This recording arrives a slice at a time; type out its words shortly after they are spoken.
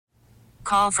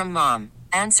call from mom.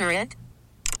 Answer it.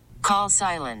 Call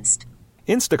silenced.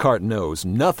 Instacart knows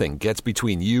nothing gets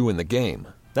between you and the game.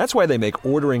 That's why they make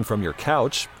ordering from your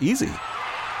couch easy.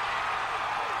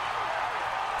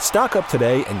 Stock up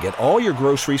today and get all your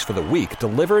groceries for the week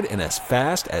delivered in as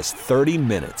fast as 30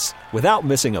 minutes without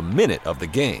missing a minute of the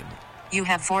game. You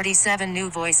have 47 new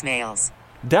voicemails.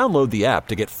 Download the app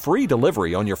to get free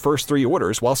delivery on your first 3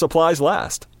 orders while supplies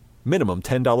last. Minimum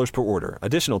 $10 per order.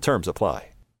 Additional terms apply.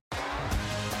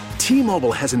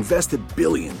 T-Mobile has invested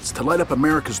billions to light up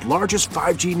America's largest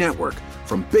 5G network,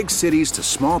 from big cities to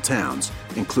small towns,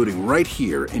 including right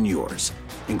here in yours.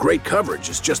 And great coverage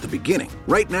is just the beginning.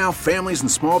 Right now, families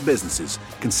and small businesses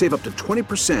can save up to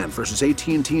 20% versus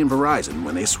AT&T and Verizon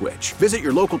when they switch. Visit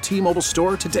your local T-Mobile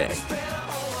store today.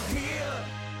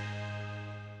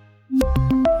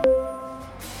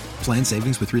 Plan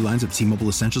savings with 3 lines of T-Mobile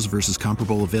Essentials versus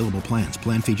comparable available plans.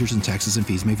 Plan features and taxes and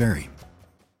fees may vary.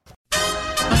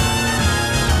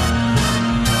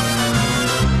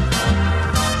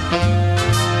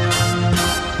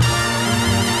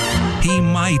 He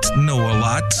might know a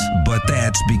lot, but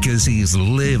that's because he's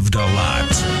lived a lot.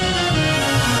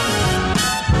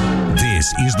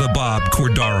 This is the Bob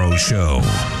Cordaro Show.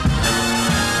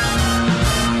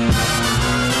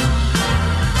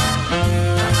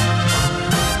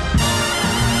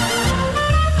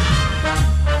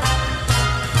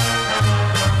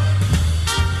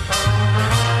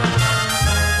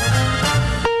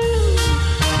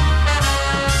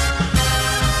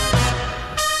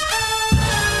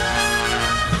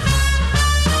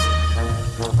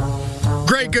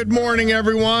 Good morning,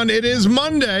 everyone. It is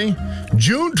Monday,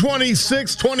 June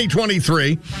 26,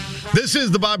 2023. This is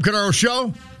the Bob Cordaro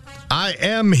Show. I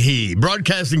am he,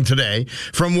 broadcasting today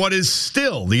from what is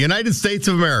still the United States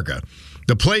of America,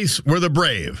 the place where the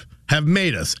brave have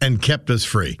made us and kept us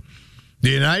free.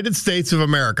 The United States of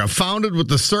America, founded with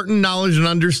the certain knowledge and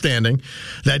understanding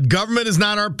that government is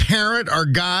not our parent, our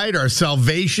guide, our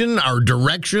salvation, our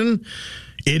direction.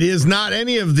 It is not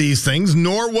any of these things,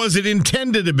 nor was it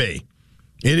intended to be.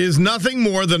 It is nothing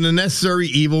more than a necessary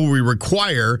evil we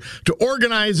require to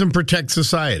organize and protect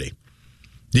society.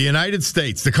 The United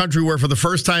States, the country where for the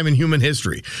first time in human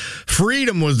history,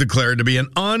 freedom was declared to be an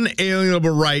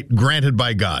unalienable right granted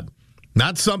by God,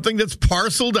 not something that's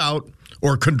parceled out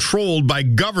or controlled by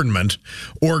government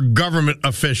or government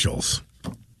officials.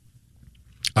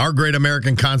 Our great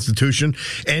American Constitution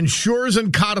ensures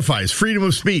and codifies freedom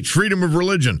of speech, freedom of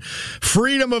religion,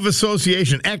 freedom of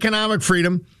association, economic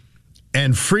freedom,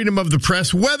 and freedom of the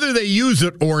press, whether they use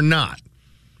it or not.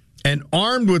 And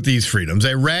armed with these freedoms,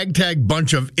 a ragtag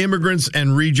bunch of immigrants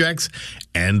and rejects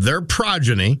and their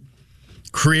progeny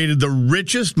created the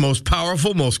richest, most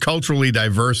powerful, most culturally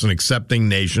diverse and accepting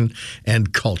nation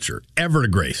and culture ever to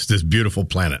grace this beautiful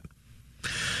planet.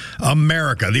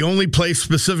 America, the only place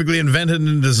specifically invented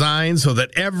and designed so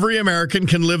that every American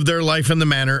can live their life in the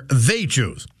manner they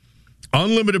choose,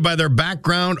 unlimited by their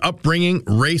background, upbringing,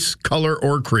 race, color,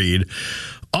 or creed,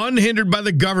 unhindered by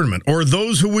the government or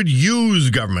those who would use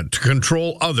government to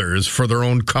control others for their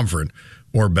own comfort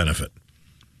or benefit.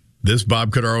 This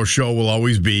Bob Cordaro Show will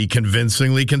always be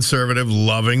convincingly conservative,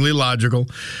 lovingly logical,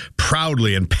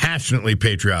 proudly and passionately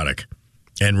patriotic,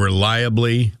 and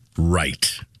reliably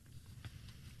right.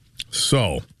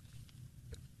 So,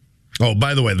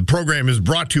 by the way, the program is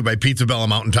brought to you by Pizza Bella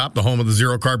Mountaintop, the home of the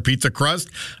zero-carb pizza crust.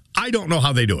 I don't know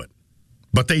how they do it,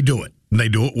 but they do it, and they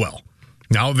do it well.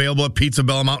 Now available at Pizza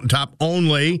Bella Mountaintop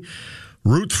only,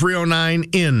 Route 309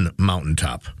 in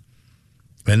Mountaintop.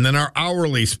 And then our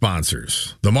hourly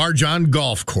sponsors, the Marjan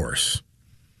Golf Course.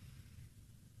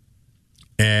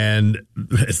 And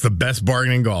it's the best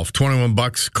bargain in golf.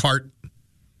 $21 cart,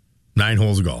 9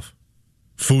 holes of golf.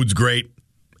 Food's great.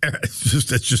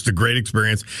 It's just a great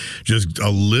experience. Just a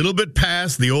little bit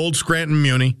past the old Scranton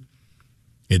Muni.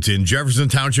 It's in Jefferson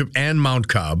Township and Mount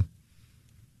Cobb.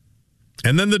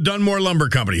 And then the Dunmore Lumber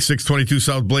Company, 622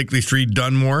 South Blakely Street,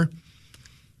 Dunmore.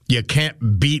 You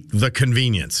can't beat the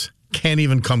convenience. Can't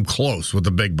even come close with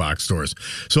the big box stores.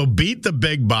 So beat the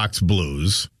big box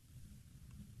blues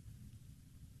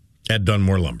at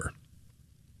Dunmore Lumber.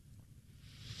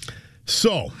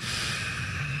 So,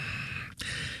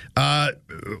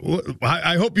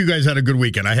 I hope you guys had a good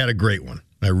weekend. I had a great one.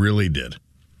 I really did.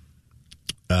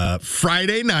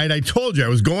 Friday night, I told you I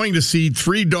was going to see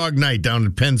Three Dog Night down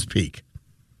at Penn's Peak.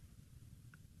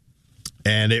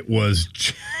 And it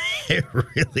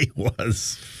really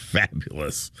was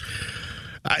fabulous.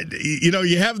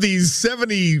 You have these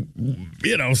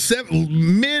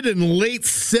mid and late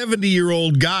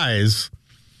 70-year-old guys,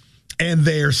 and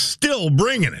they're still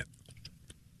bringing it.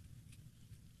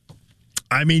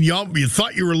 I mean, you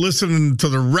thought you were listening to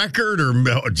the record,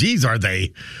 or geez, are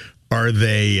they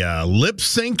lip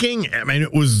syncing? I mean,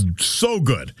 it was so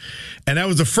good. And that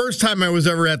was the first time I was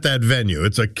ever at that venue.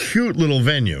 It's a cute little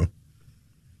venue.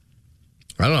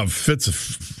 I don't know if it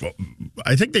fits.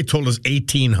 I think they told us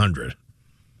 1,800.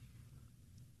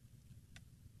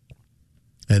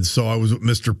 And so I was with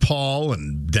Mr. Paul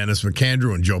and Dennis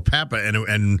McAndrew and Joe Papa,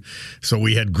 and so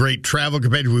we had great travel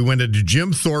companions. We went into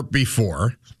Jim Thorpe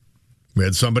before. We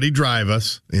had somebody drive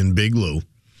us in Big Lou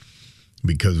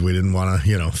because we didn't want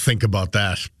to, think about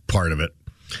that part of it.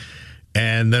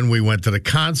 And then we went to the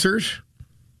concert,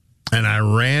 and I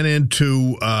ran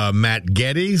into Matt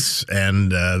Geddes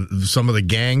and some of the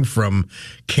gang from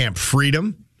Camp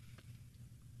Freedom.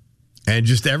 And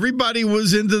just everybody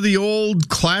was into the old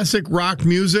classic rock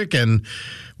music, and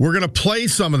we're going to play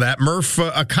some of that. Murph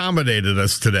accommodated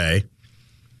us today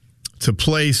to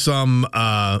play some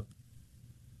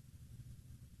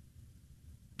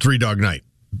Three Dog Night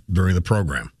during the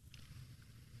program.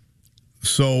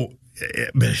 So,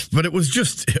 but it was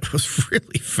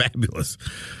really fabulous.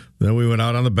 Then we went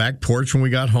out on the back porch when we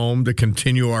got home to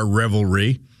continue our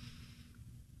revelry.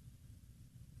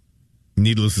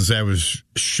 Needless to say, I was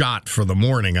shot for the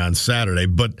morning on Saturday.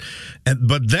 But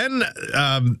then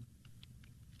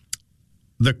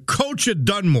the coach at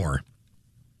Dunmore,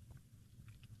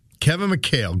 Kevin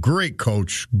McHale, great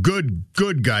coach, good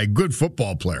guy, good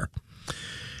football player.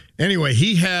 Anyway,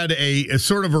 he had a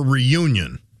sort of a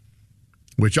reunion,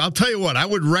 which I'll tell you what, I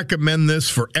would recommend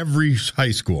this for every high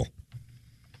school.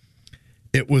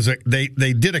 It was they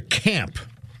did a camp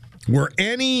where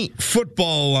any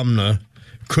football alumna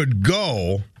could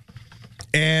go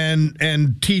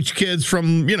and teach kids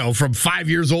from 5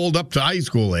 years old up to high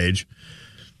school age.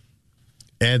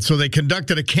 And so they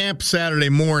conducted a camp Saturday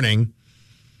morning,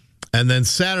 and then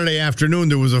Saturday afternoon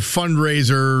there was a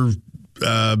fundraiser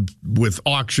with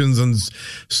auctions and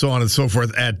so on and so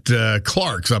forth at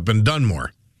Clark's up in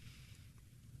Dunmore.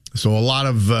 So a lot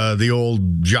of the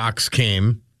old jocks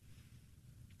came.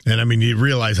 And, I mean, you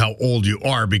realize how old you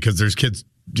are because there's kids,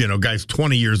 guys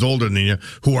 20 years older than you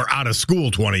who are out of school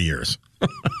 20 years.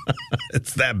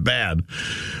 It's that bad.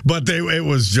 But it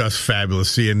was just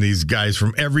fabulous seeing these guys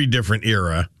from every different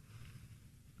era.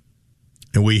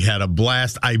 And we had a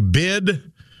blast. I bid.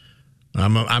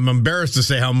 I'm embarrassed to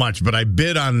say how much, but I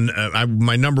bid on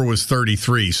my number was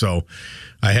 33, so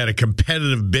I had a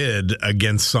competitive bid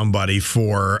against somebody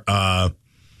for a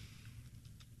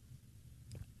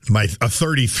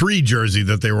 33 jersey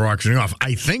that they were auctioning off.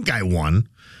 I think I won.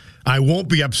 I won't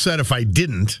be upset if I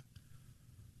didn't.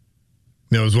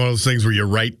 It was one of those things where you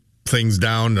write things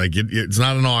down. Like it's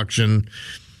not an auction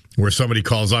where somebody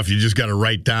calls off. You just got to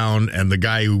write down, and the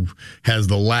guy who has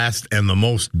the last and the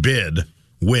most bid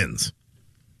wins.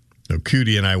 So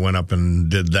Cutie and I went up and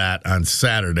did that on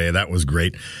Saturday. That was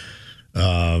great.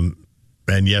 And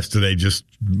yesterday just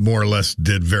more or less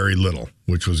did very little,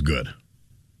 which was good.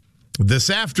 This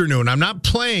afternoon, I'm not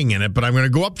playing in it, but I'm going to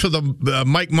go up to the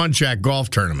Mike Munchak golf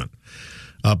tournament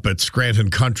up at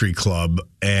Scranton Country Club,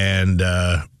 and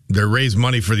they raise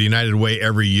money for the United Way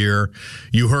every year.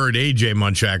 You heard A.J.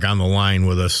 Munchak on the line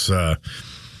with us, I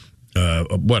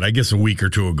guess a week or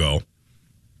two ago,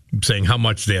 saying how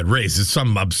much they had raised. It's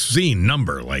some obscene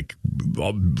number, like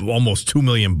almost $2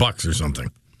 million or something.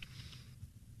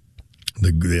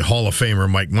 The Hall of Famer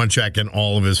Mike Munchak and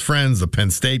all of his friends, the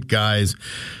Penn State guys,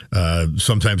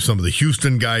 sometimes some of the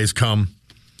Houston guys come.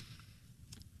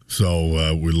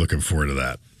 So we're looking forward to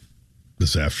that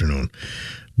this afternoon.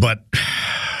 But,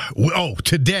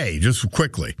 today, just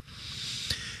quickly,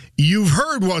 you've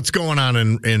heard what's going on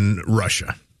in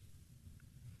Russia.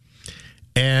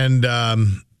 And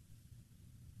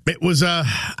it was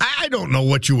I don't know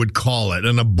what you would call it,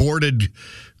 an aborted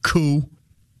coup.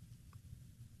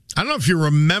 I don't know if you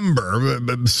remember,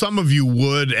 but some of you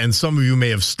would, and some of you may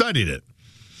have studied it.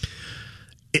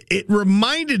 It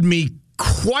reminded me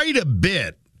quite a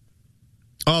bit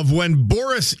of when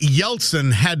Boris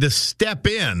Yeltsin had to step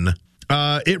in.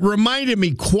 It reminded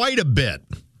me quite a bit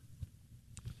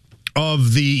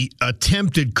of the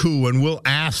attempted coup, and we'll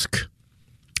ask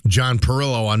John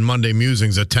Perillo on Monday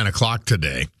Musings at 10 o'clock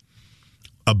today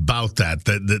about that.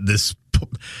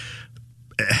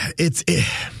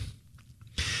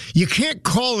 You can't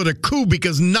call it a coup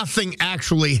because nothing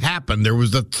actually happened. There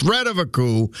was the threat of a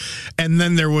coup, and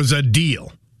then there was a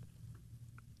deal.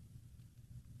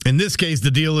 In this case,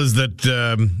 the deal is that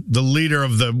the leader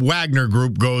of the Wagner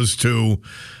group goes to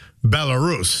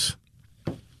Belarus.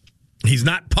 He's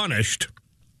not punished.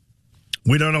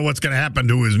 We don't know what's going to happen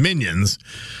to his minions,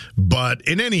 but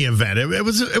in any event, it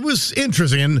was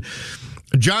interesting. And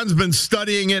John's been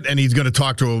studying it, and he's going to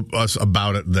talk to us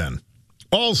about it then.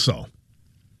 Also,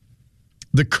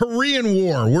 the Korean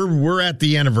War, we're at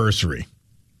the anniversary.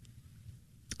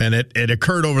 And it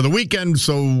occurred over the weekend,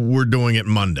 so we're doing it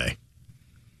Monday.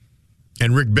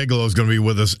 And Rick Bigelow is going to be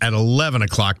with us at 11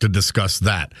 o'clock to discuss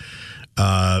that.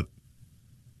 A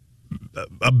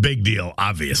big deal,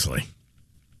 obviously.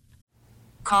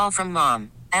 Call from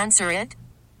mom. Answer it.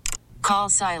 Call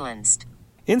silenced.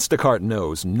 Instacart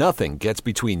knows nothing gets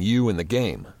between you and the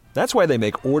game. That's why they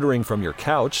make ordering from your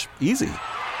couch easy.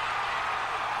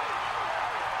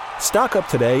 Stock up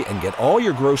today and get all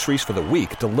your groceries for the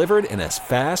week delivered in as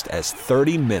fast as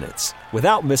 30 minutes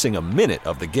without missing a minute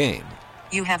of the game.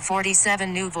 You have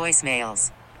 47 new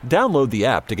voicemails. Download the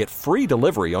app to get free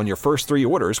delivery on your first 3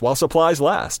 orders while supplies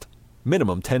last.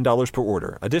 Minimum $10 per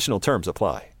order. Additional terms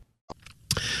apply.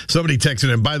 Somebody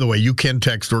texted in. By the way, you can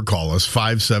text or call us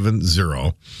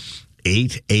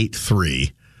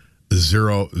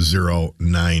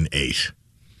 570-883-0098.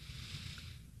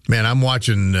 Man, I'm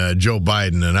watching Joe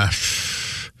Biden, and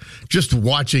just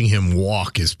watching him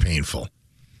walk is painful.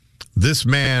 This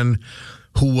man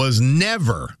who was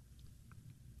never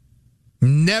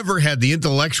had the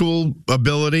intellectual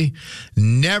ability,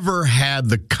 never had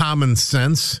the common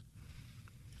sense,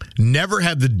 never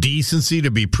had the decency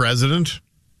to be president,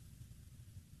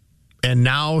 and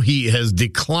now he has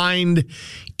declined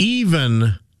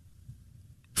even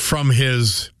from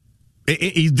he's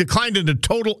declined into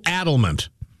total addlement.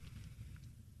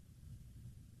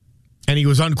 And he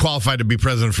was unqualified to be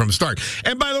president from the start.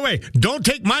 And by the way, don't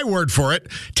take my word for it.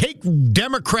 Take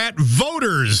Democrat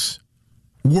voters'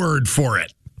 word for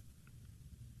it.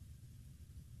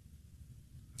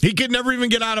 He could never even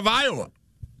get out of Iowa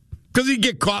because he'd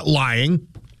get caught lying.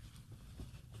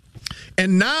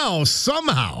 And now,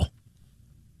 somehow,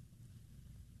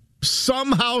 some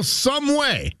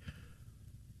way,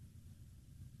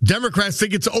 Democrats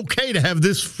think it's okay to have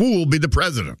this fool be the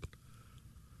president.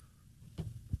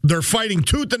 They're fighting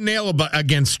tooth and nail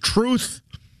against truth,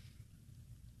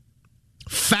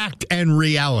 fact, and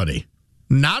reality.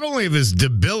 Not only of his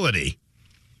debility,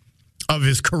 of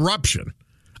his corruption.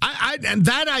 And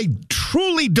that I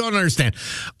truly don't understand.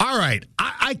 All right,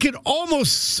 I could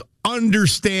almost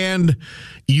understand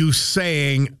you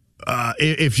saying,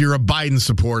 if you're a Biden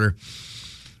supporter,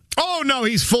 oh, no,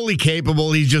 he's fully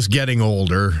capable. He's just getting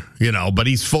older, but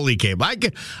he's fully capable.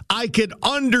 I could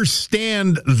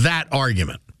understand that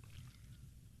argument.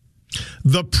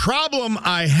 The problem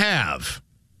I have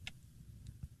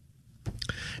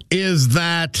is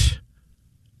that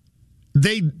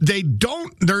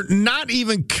they're not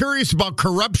even curious about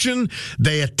corruption.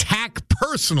 They attack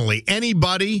personally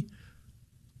anybody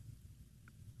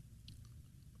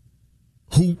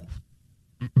who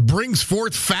brings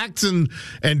forth facts and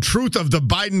truth of the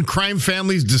Biden crime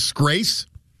family's disgrace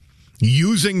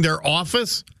using their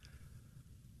office.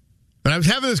 And I was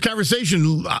having this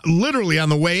conversation literally on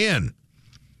the way in.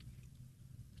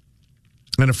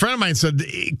 And a friend of mine said,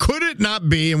 could it not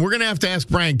be, and we're going to have to ask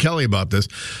Brian Kelly about this,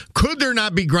 could there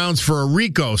not be grounds for a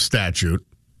RICO statute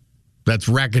that's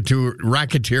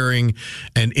racketeering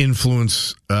and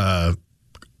influenced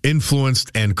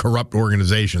and corrupt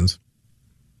organizations?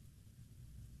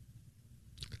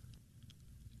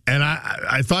 And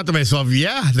I thought to myself,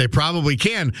 yeah, they probably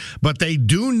can, but they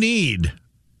do need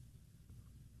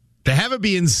to have it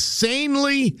be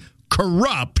insanely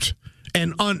corrupt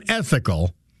and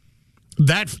unethical.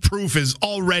 That proof is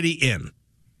already in.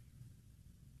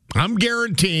 I'm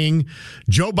guaranteeing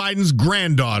Joe Biden's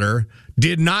granddaughter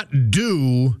did not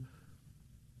do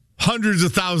hundreds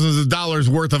of thousands of dollars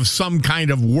worth of some kind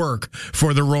of work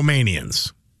for the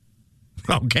Romanians.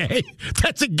 Okay?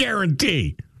 That's a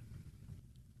guarantee.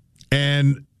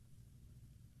 And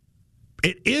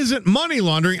it isn't money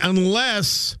laundering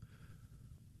unless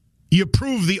you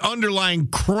prove the underlying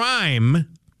crime,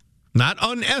 not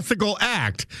unethical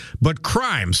act, but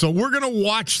crime. So we're going to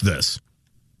watch this.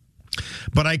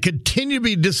 But I continue to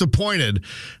be disappointed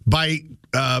by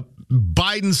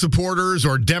Biden supporters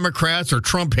or Democrats or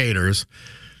Trump haters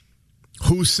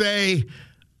who say,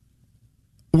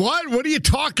 what are you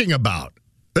talking about?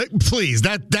 Please,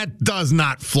 that does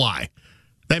not fly.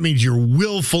 That means you're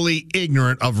willfully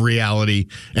ignorant of reality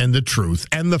and the truth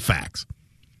and the facts.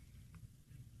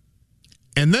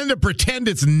 And then to pretend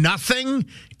it's nothing,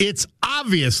 it's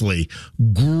obviously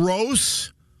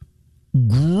gross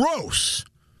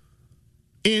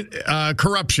in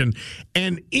corruption,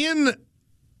 and to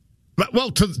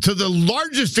the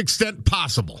largest extent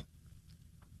possible.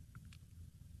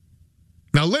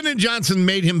 Now, Lyndon Johnson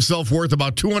made himself worth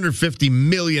about $250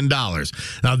 million.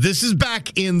 Now, this is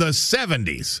back in the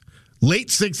 70s. late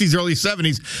 60s, early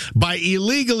 70s, by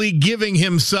illegally giving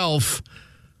himself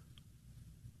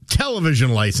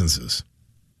television licenses.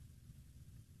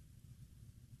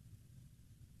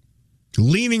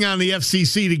 Leaning on the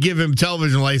FCC to give him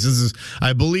television licenses,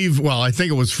 I believe, well, I think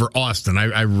it was for Austin.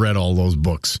 I read all those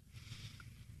books.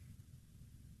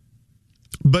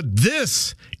 But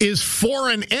this is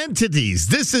foreign entities.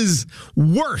 This is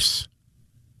worse.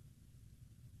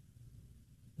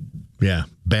 Yeah,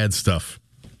 bad stuff.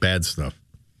 Bad stuff.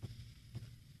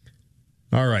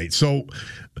 All right, so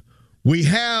we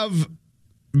have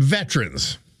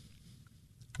veterans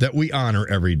that we honor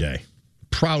every day.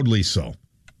 Proudly so.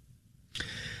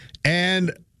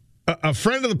 And a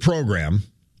friend of the program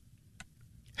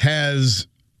has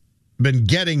been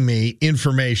getting me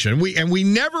information. We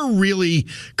never really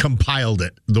compiled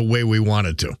it the way we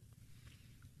wanted to.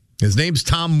 His name's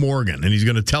Tom Morgan, and he's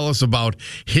going to tell us about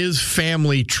his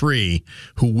family tree,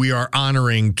 who we are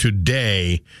honoring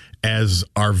today as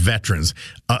our veterans.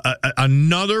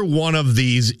 Another one of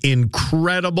these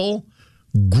incredible,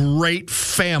 great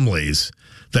families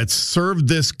that served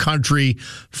this country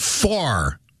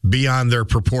far beyond their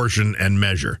proportion and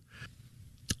measure.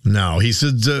 Now, he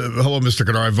said, hello, Mr.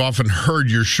 Kadar. I've often heard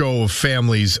your show of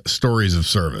families' stories of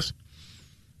service.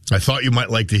 I thought you might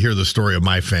like to hear the story of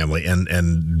my family,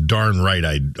 and darn right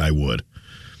I would.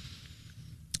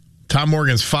 Tom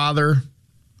Morgan's father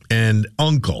and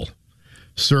uncle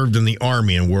served in the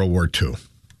Army in World War II.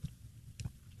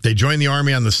 They joined the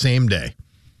Army on the same day.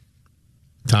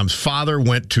 Tom's father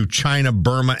went to China,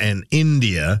 Burma, and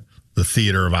India, the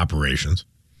theater of operations.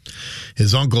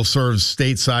 His uncle served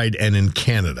stateside and in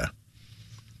Canada.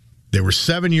 They were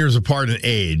 7 years apart in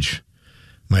age,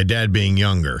 my dad being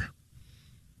younger.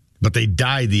 But they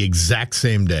died the exact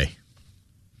same day.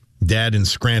 Dad in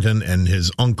Scranton and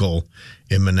his uncle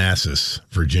in Manassas,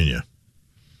 Virginia.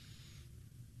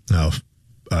 Now,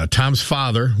 Tom's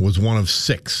father was one of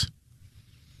six.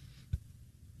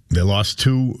 They lost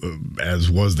two,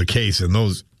 as was the case in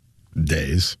those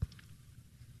days.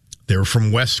 They were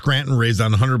from West Scranton, raised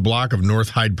on the 100 block of North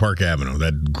Hyde Park Avenue,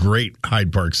 that great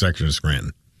Hyde Park section of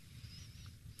Scranton.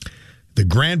 The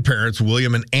grandparents,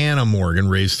 William and Anna Morgan,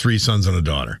 raised three sons and a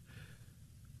daughter.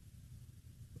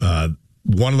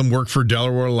 One of them worked for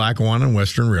Delaware, Lackawanna, and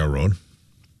Western Railroad.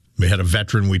 We had a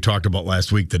veteran we talked about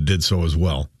last week that did so as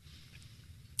well.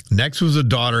 Next was a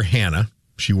daughter, Hannah.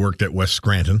 She worked at West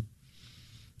Scranton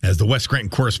as the West Scranton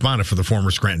correspondent for the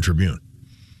former Scranton Tribune.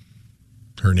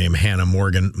 Her name, Hannah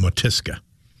Morgan Motiska.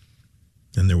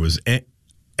 And there was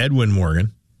Edwin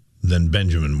Morgan, then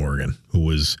Benjamin Morgan, who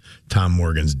was Tom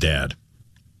Morgan's dad.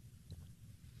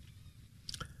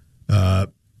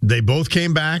 They both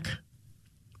came back.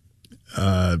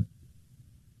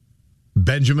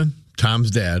 Benjamin,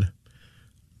 Tom's dad,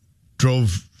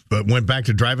 went back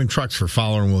to driving trucks for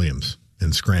Fowler and Williams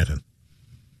in Scranton.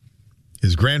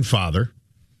 His grandfather,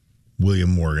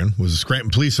 William Morgan, was a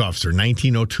Scranton police officer,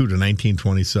 1902 to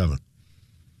 1927.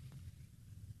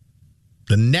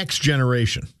 The next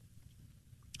generation,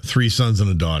 three sons and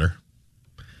a daughter,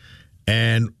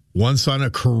 and one son, a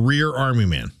career Army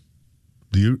man.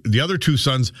 The other two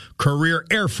sons, career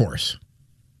Air Force.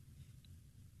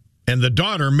 And the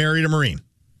daughter married a Marine.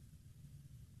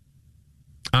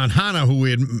 Hannah, who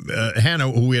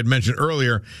we had mentioned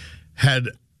earlier, had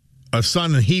a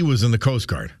son, and he was in the Coast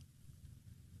Guard.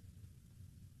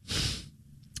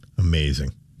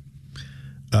 Amazing.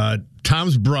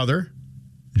 Tom's brother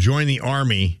joined the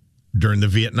Army during the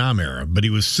Vietnam era, but he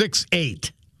was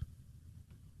 6'8".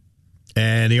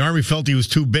 And the Army felt he was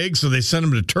too big, so they sent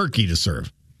him to Turkey to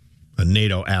serve, a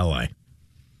NATO ally.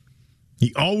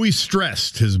 He always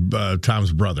stressed,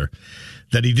 Tom's brother,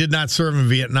 that he did not serve in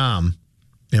Vietnam,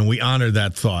 and we honor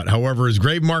that thought. However, his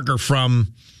grave marker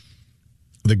from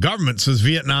the government says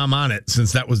Vietnam on it,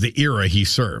 since that was the era he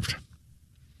served.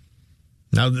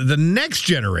 Now, the next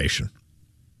generation,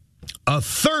 a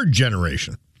third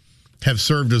generation, have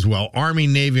served as well. Army,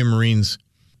 Navy, and Marines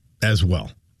as well.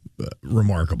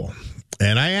 Remarkable.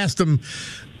 And I asked him,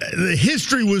 the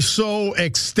history was so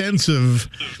extensive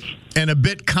and a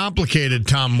bit complicated,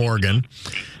 Tom Morgan,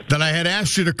 that I had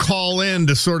asked you to call in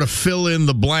to sort of fill in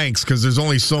the blanks, because there's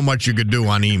only so much you could do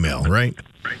on email, right?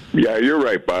 Yeah, you're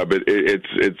right, Bob.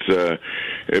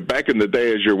 It's back in the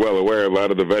day, as you're well aware, a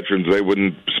lot of the veterans, they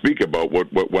wouldn't speak about what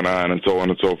went on and so on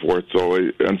and so forth. So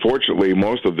unfortunately,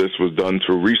 most of this was done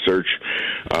through research,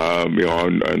 on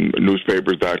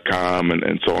newspapers.com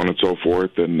and so on and so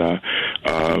forth. And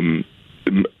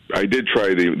I did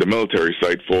try the military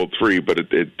site, Fold 3, but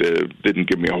it didn't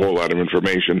give me a whole lot of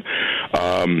information.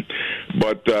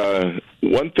 But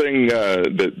one thing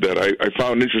that I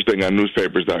found interesting on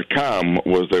newspapers.com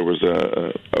was there was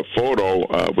a photo,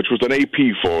 which was an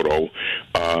AP photo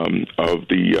of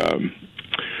the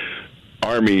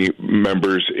Army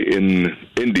members in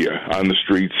India on the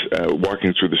streets,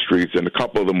 walking through the streets, and a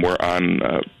couple of them were on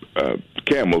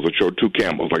camels. It showed 2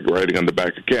 camels, like riding on the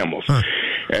back of camels. Huh.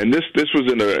 And this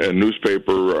was in a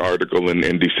newspaper article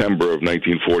in December of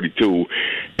 1942,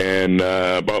 and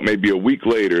about maybe a week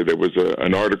later, there was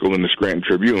an article in the Scranton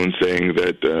Tribune saying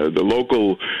that the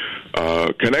local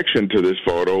connection to this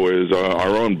photo is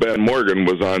our own Ben Morgan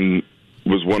was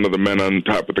one of the men on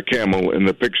top of the camel in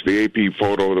the picture, the AP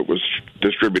photo that was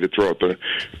distributed throughout the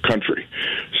country.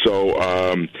 So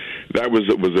that was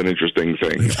an interesting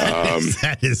thing.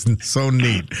 That is so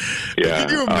neat. Yeah. Can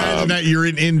you imagine that you're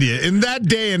in India in that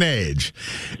day and age?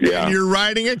 Yeah. And you're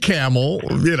riding a camel,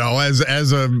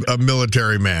 as a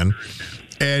military man.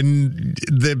 And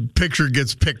the picture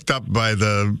gets picked up by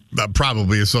the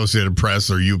probably Associated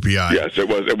Press or UPI. Yes, it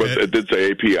was. It did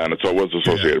say AP on it, so it was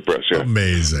Associated Press. Yeah.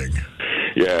 Amazing.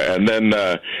 Yeah, and then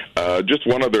just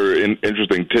one other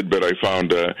interesting tidbit I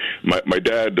found. My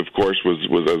dad, of course, was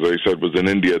as I said, was in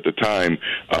India at the time,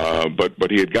 but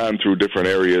he had gone through different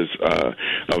areas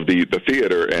of the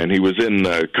theater, and he was in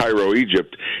Cairo,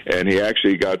 Egypt, and he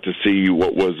actually got to see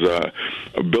what was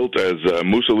built as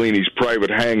Mussolini's private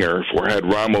hangar for had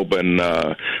Rommel been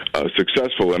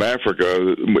successful in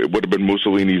Africa, it would have been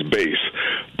Mussolini's base.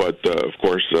 But, of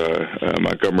course,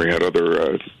 Montgomery had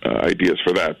other ideas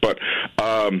for that. But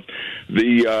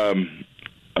the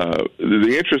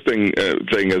interesting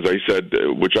thing, as I said,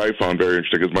 which I found very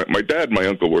interesting, is my dad and my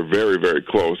uncle were very, very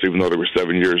close, even though they were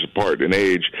 7 years apart in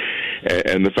age.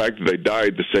 And the fact that they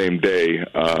died the same day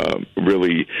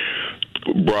really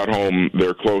brought home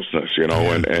their closness,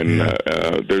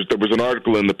 there was an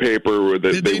article in the paper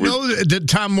that did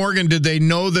Tom Morgan, did they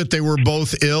know that they were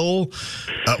both ill?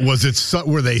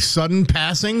 Were they sudden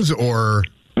passings or?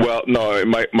 Well, no,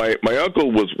 my uncle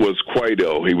was quite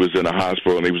ill. He was in a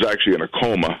hospital, and he was actually in a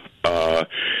coma.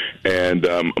 And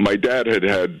my dad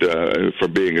had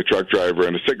from being a truck driver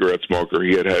and a cigarette smoker,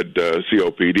 he had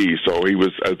COPD. So he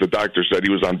was, as the doctor said,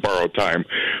 he was on borrowed time.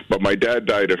 But my dad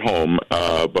died at home.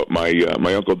 But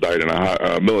my uncle died in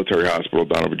a military hospital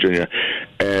down in Virginia.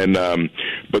 And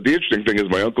but the interesting thing is,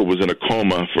 my uncle was in a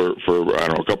coma for I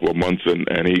don't know, a couple of months,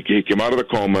 and he came out of the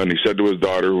coma, and he said to his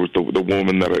daughter, who was the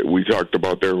woman that we talked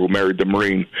about there, who married the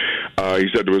Marine, he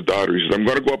said to his daughter, he said, "I'm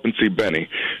going to go up and see Benny."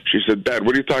 She said, "Dad,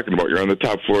 what are you talking about? You're on the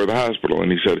top floor of the hospital."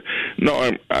 And he said,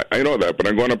 "No, I know that, but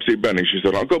I'm going up to see Benny." She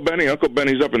said, Uncle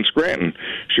Benny's up in Scranton."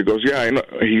 She goes, "Yeah, I know."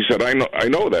 He said, I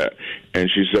know that." And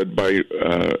she said,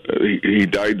 he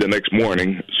died the next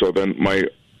morning. So then my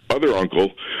other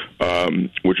uncle,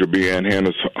 which would be Aunt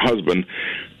Hannah's husband,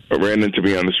 ran into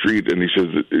me on the street, and he says,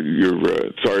 "You're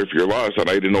sorry for your loss." And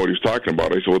I didn't know what he was talking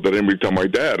about. I said, "Well, did anybody tell my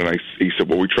dad?" And he said,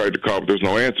 "Well, we tried to call, but there's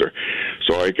no answer."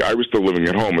 So I was still living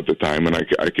at home at the time, and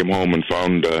I came home and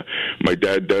found my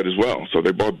dad dead as well. So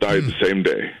they both died the same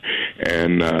day.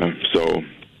 And so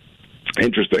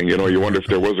interesting, you wonder if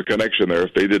there was a connection there,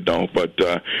 if they did know. But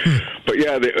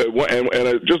yeah,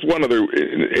 just one other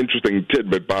interesting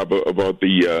tidbit, Bob, about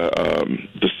the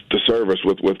service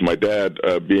with my dad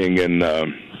being in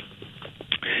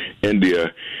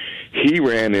India. He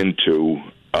ran into,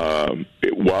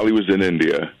 while he was in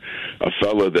India, a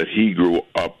fella that he grew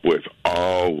up with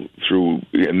all through,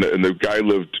 and the guy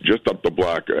lived just up the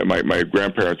block. My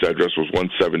grandparents' address was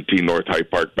 117 North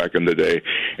Hyde Park back in the day,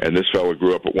 and this fella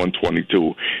grew up at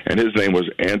 122, and his name was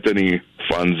Anthony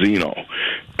Fonzino.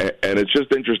 And it's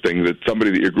just interesting that somebody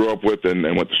that you grew up with and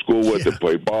went to school with and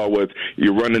played ball with,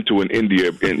 you run into in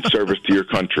India in service to your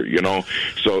country,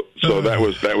 So that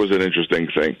was an interesting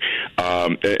thing.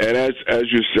 And as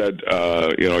you said,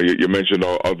 you mentioned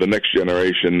all the next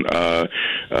generation.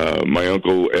 My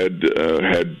uncle Ed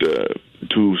had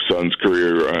 2 sons,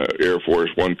 career Air Force,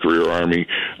 1 career Army.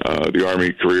 The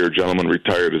Army career gentleman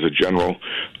retired as a general,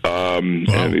 and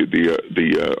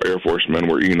the Air Force men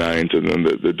were E9s, and then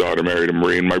the daughter married a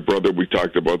Marine. My brother, we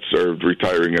talked about, served,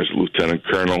 retiring as lieutenant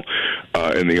colonel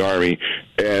in the Army,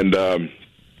 and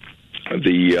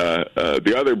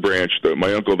the other branch,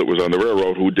 my uncle that was on the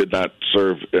railroad, who did not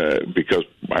serve because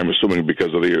I'm assuming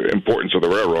because of the importance of the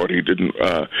railroad, he didn't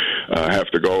have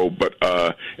to go. But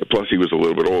plus he was a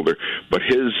little bit older. But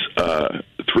his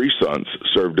 3 sons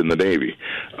served in the Navy,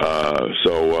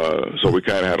 so we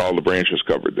kind of had all the branches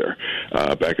covered there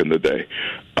back in the day.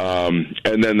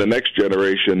 And then the next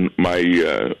generation,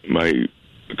 my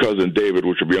cousin David,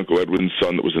 which would be Uncle Edwin's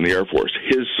son that was in the Air Force,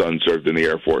 his son served in the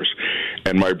Air Force,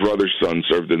 and my brother's son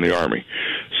served in the Army.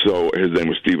 So his name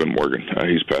was Stephen Morgan.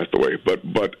 He's passed away.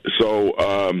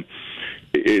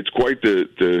 It's quite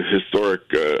the historic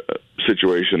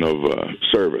situation of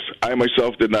service. I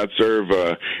myself did not serve.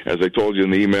 As I told you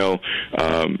in the email,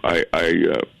 I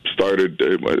started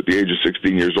at the age of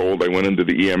 16 years old. I went into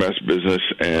the EMS business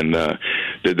and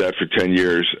did that for 10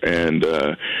 years, and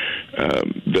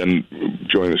then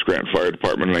joined the Scranton Fire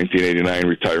Department in 1989,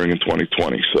 retiring in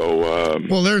 2020 So,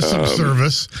 well, there's some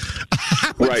service,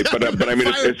 right? But I mean,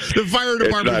 the fire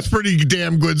department's pretty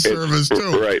damn good service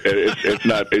too, right? It's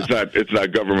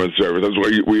not government service. That's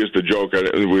why we used to joke.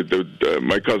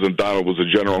 My cousin Donald was a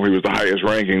general. He was the highest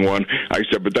ranking one. I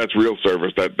said, but that's real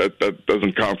service. That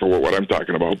doesn't count for what I'm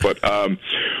talking about.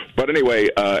 But anyway,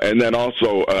 and then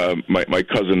also my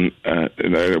cousin, and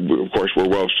of course we're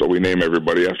Welsh, so we name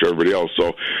everybody after everybody else.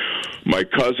 So my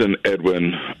cousin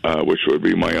Edwin, which would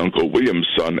be my Uncle William's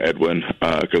son Edwin,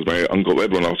 because my Uncle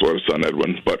Edwin also had a son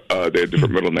Edwin, but they had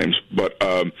different middle names. But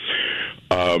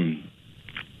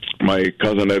my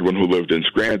cousin Edwin, who lived in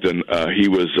Scranton,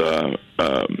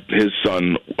 his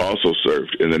son also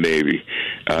served in the Navy,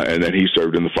 and then he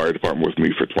served in the fire department with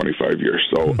me for 25 years.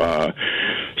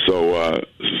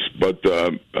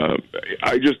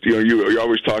 I just, you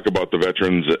always talk about the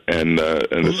veterans and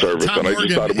the service, Tom and I Morgan,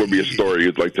 just thought it would be a story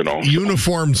you'd like to know.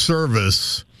 Uniformed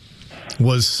service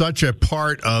was such a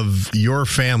part of your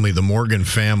family, the Morgan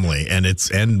family, and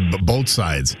both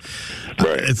sides.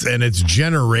 Right. It's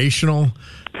generational.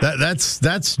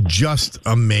 That's just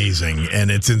amazing,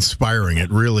 and it's inspiring. It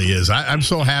really is. I'm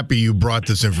so happy you brought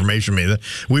this information to me.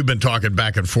 We've been talking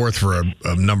back and forth for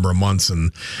a number of months,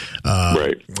 and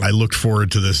right. I looked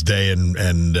forward to this day, and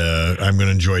I'm going to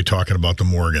enjoy talking about the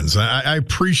Morgans. I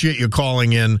appreciate you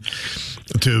calling in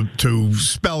to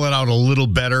spell it out a little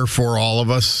better for all of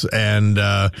us, and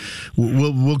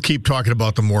we'll keep talking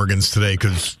about the Morgans today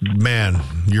because, man,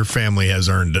 your family has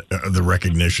earned the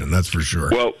recognition. That's for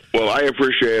sure. Well, I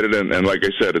appreciate it, and like I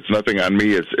said, it's nothing on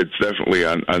me. It's definitely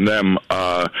on them.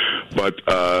 But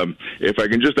if I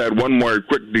can just add one more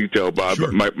quick detail, Bob.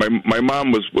 Sure. My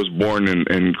mom was born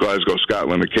in Glasgow,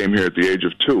 Scotland, and came here at the age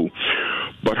of 2.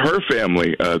 But her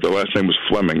family, the last name was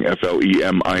Fleming,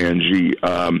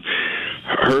 Fleming.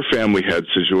 Her family had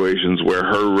situations where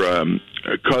her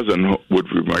cousin, would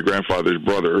be my grandfather's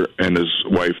brother, and his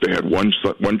wife, they had one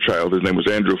child. His name was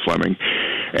Andrew Fleming.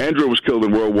 Andrew was killed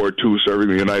in World War II serving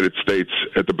the United States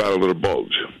at the Battle of the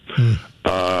Bulge.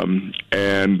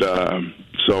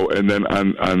 And then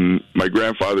on my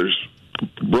grandfather's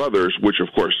brothers, which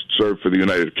of course served for the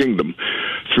United Kingdom,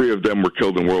 3 of them were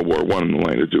killed in World War I in the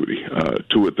line of duty.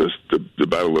 2 at the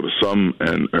Battle of the Somme,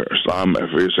 Somme,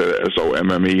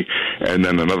 S-O-M-M-E, and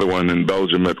then another one in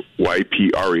Belgium at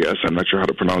Y-P-R-E-S. I'm not sure how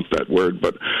to pronounce that word,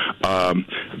 but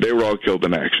they were all killed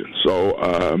in action. So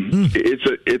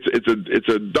it's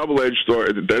a double-edged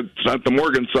story. That's not the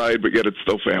Morgan side, but yet it's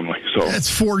still family. So that's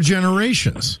 4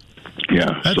 generations.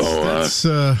 Yeah.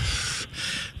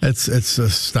 It's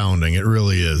astounding. It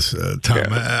really is, Tom.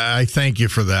 Yeah. I thank you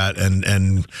for that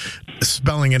and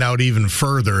spelling it out even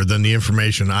further than the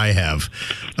information I have.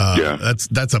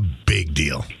 That's a big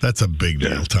deal. That's a big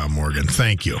deal, Tom Morgan.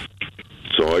 Thank you.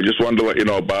 So I just wanted to let you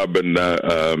know, Bob, and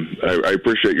I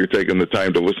appreciate you taking the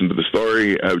time to listen to the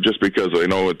story. Just because I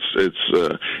know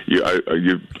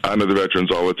you honor the veterans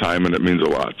all the time, and it means a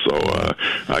lot. So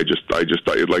I just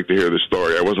thought you'd like to hear the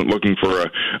story. I wasn't looking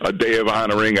for a day of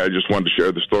honoring. I just wanted to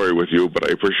share the story with you. But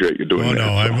I appreciate you doing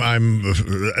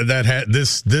that.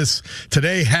 This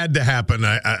today had to happen.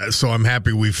 So I'm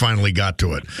happy we finally got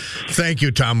to it. Thank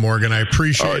you, Tom Morgan. I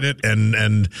appreciate it,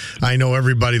 and I know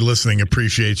everybody listening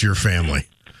appreciates your family.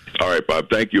 All right, Bob.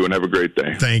 Thank you, and have a great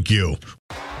day. Thank you.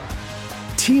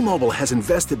 T-Mobile has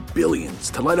invested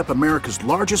billions to light up America's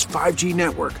largest 5G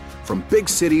network, from big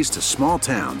cities to small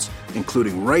towns,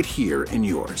 including right here in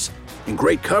yours. And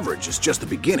great coverage is just the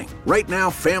beginning. Right now,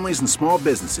 families and small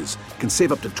businesses can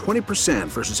save up to 20%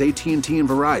 versus AT&T and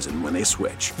Verizon when they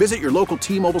switch. Visit your local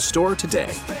T-Mobile store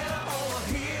today.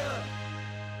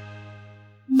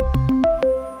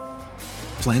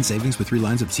 Plan savings with 3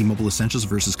 lines of T-Mobile Essentials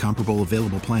versus comparable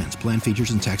available plans. Plan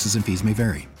features and taxes and fees may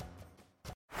vary.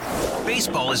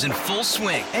 Baseball is in full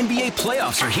swing. NBA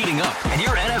playoffs are heating up, and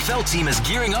your NFL team is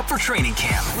gearing up for training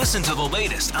camp. Listen to the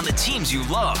latest on the teams you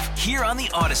love here on the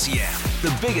Odyssey app.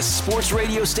 The biggest sports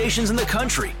radio stations in the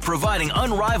country, providing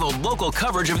unrivaled local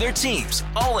coverage of their teams,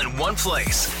 all in one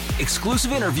place.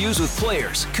 Exclusive interviews with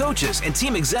players, coaches, and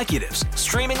team executives,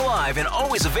 streaming live and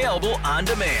always available on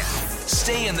demand.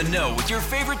 Stay in the know with your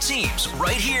favorite teams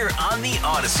right here on the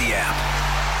Odyssey app.